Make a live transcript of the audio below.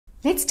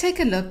Let's take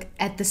a look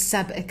at the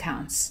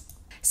sub-accounts.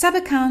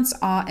 Sub-accounts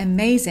are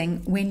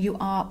amazing when you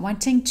are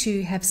wanting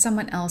to have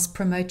someone else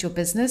promote your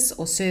business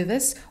or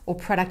service or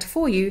product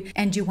for you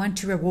and you want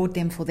to reward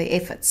them for their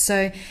efforts.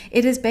 So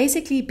it is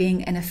basically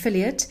being an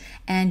affiliate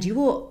and you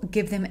will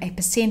give them a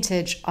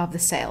percentage of the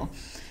sale.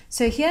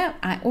 So here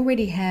I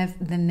already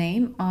have the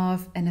name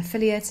of an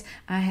affiliate.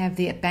 I have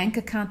the bank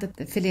account that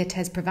the affiliate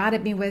has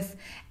provided me with,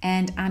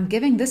 and I'm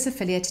giving this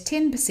affiliate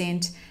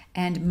 10%,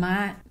 and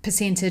my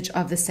percentage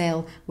of the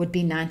sale would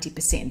be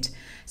 90%.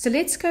 So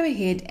let's go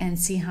ahead and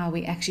see how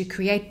we actually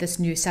create this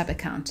new sub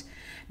account.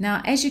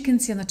 Now, as you can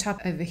see on the top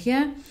over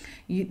here,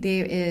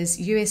 there is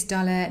US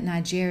dollar,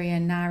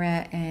 Nigerian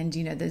naira, and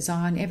the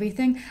ZAR and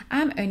everything.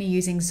 I'm only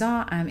using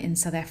ZAR. I'm in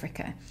South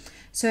Africa.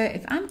 So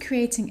if I'm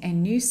creating a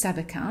new sub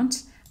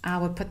account, I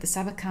would put the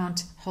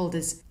sub-account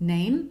holder's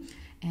name,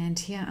 and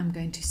here I'm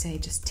going to say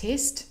just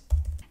test,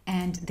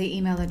 and their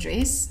email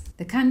address,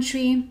 the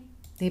country,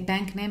 their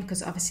bank name,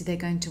 because obviously they're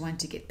going to want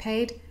to get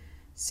paid.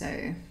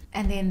 So,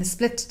 and then the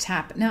split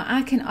type. Now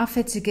I can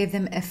offer to give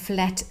them a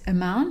flat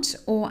amount,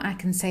 or I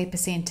can say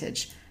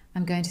percentage.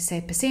 I'm going to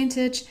say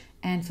percentage,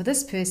 and for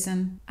this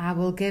person, I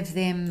will give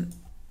them,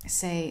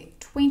 say,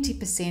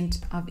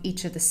 20% of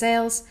each of the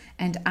sales,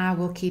 and I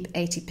will keep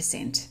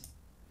 80%.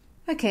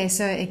 Okay,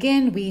 so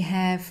again, we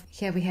have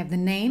the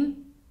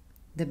name,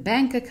 the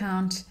bank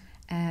account,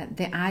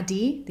 the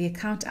ID, the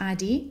account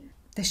ID,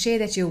 the share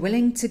that you're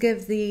willing to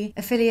give the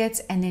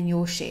affiliates, and then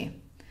your share.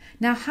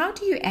 Now, how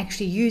do you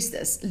actually use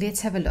this?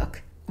 Let's have a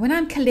look. When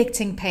I'm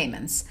collecting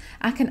payments,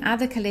 I can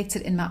either collect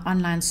it in my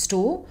online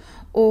store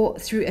or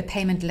through a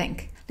payment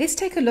link. Let's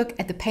take a look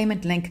at the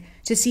payment link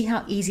to see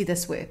how easy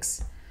this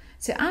works.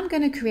 So I'm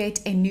going to create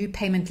a new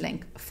payment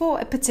link for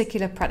a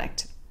particular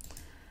product.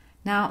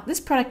 Now, this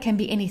product can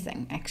be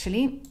anything,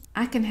 actually.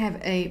 I can have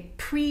a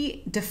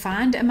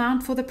pre-defined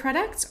amount for the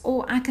product,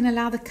 or I can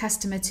allow the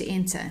customer to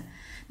enter.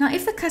 Now,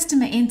 if the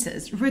customer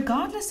enters,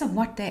 regardless of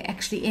what they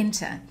actually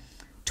enter,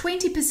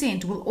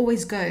 20% will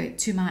always go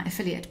to my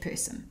affiliate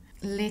person.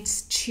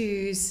 Let's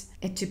choose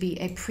it to be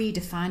a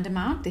pre-defined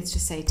amount. Let's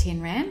just say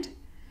 10 Rand.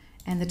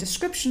 And the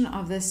description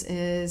of this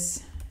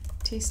is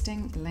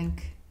testing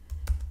link.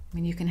 I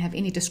mean, you can have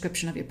any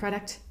description of your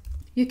product.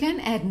 You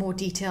can add more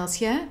details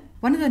here.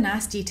 One of the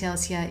nice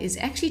details here is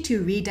actually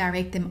to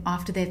redirect them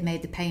after they've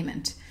made the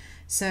payment.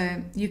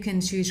 So you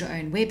can choose your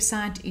own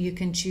website. You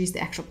can choose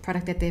the actual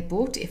product that they've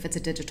bought. If it's a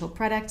digital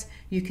product,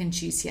 you can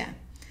choose here.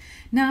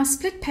 Now,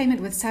 split payment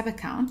with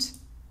sub-account.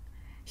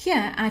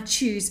 Here, I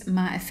choose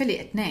my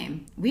affiliate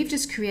name. We've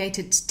just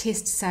created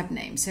test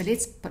sub-name. So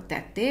let's put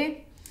that there.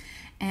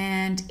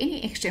 And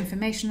any extra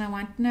information I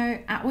want, no,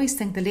 I always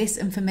think the less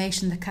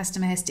information the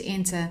customer has to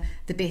enter,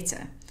 the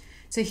better.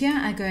 So here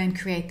I go and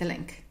create the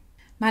link.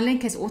 My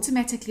link has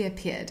automatically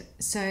appeared.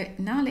 So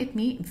now let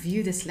me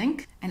view this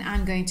link and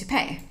I'm going to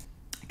pay.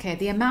 Okay,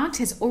 the amount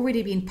has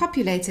already been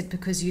populated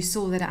because you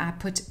saw that I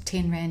put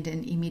 10 Rand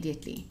in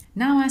immediately.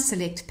 Now I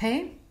select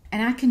pay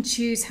and I can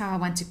choose how I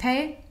want to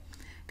pay.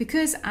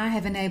 Because I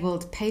have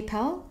enabled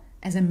PayPal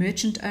as a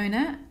merchant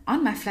owner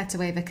on my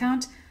Flutterwave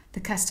account,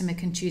 the customer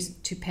can choose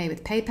to pay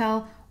with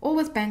PayPal or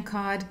with bank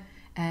card,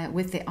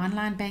 with their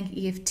online bank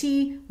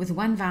EFT, with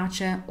one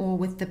voucher, or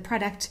with the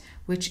product,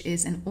 which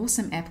is an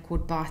awesome app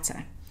called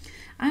Barter.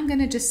 I'm going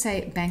to just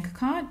say bank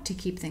card to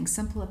keep things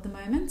simple at the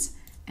moment,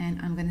 and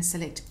I'm going to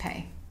select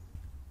pay.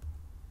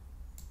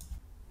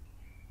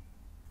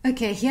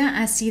 Okay, here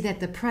I see that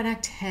the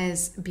product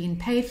has been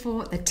paid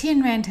for, the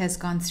 10 Rand has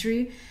gone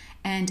through,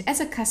 and as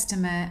a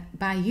customer,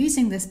 by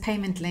using this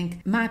payment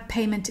link, my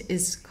payment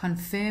is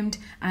confirmed.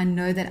 I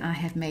know that I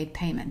have made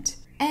payment.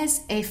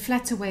 As a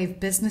Flutterwave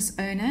business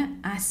owner,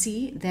 I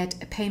see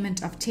that a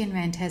payment of 10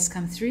 Rand has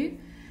come through.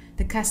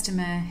 The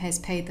customer has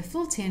paid the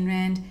full 10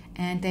 Rand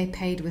and they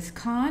paid with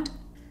card.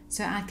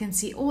 So I can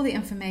see all the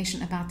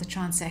information about the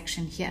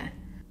transaction here.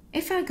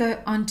 If I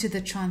go onto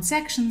the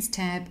Transactions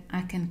tab,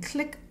 I can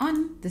click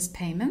on this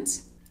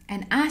payment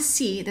and I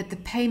see that the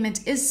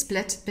payment is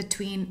split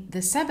between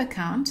the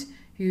sub-account,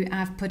 who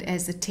I've put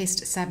as the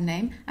test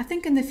sub-name. I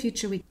think in the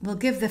future we will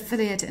give the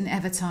affiliate an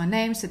avatar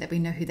name so that we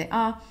know who they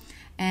are.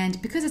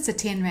 And because it's a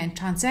 10 Rand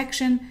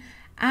transaction,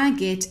 I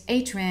get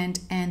 8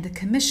 Rand, and the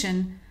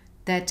commission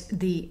that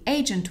the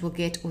agent will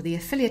get or the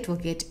affiliate will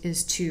get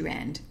is 2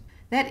 Rand.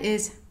 That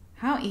is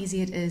how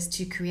easy it is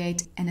to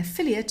create an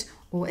affiliate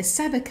or a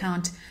sub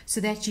account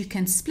so that you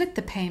can split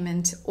the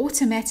payment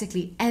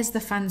automatically as the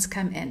funds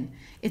come in.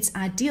 It's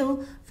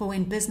ideal for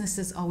when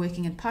businesses are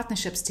working in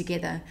partnerships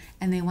together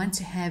and they want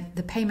to have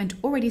the payment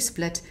already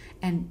split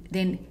and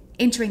then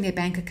entering their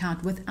bank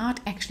account without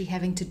actually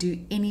having to do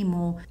any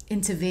more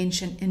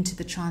intervention into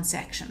the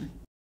transaction.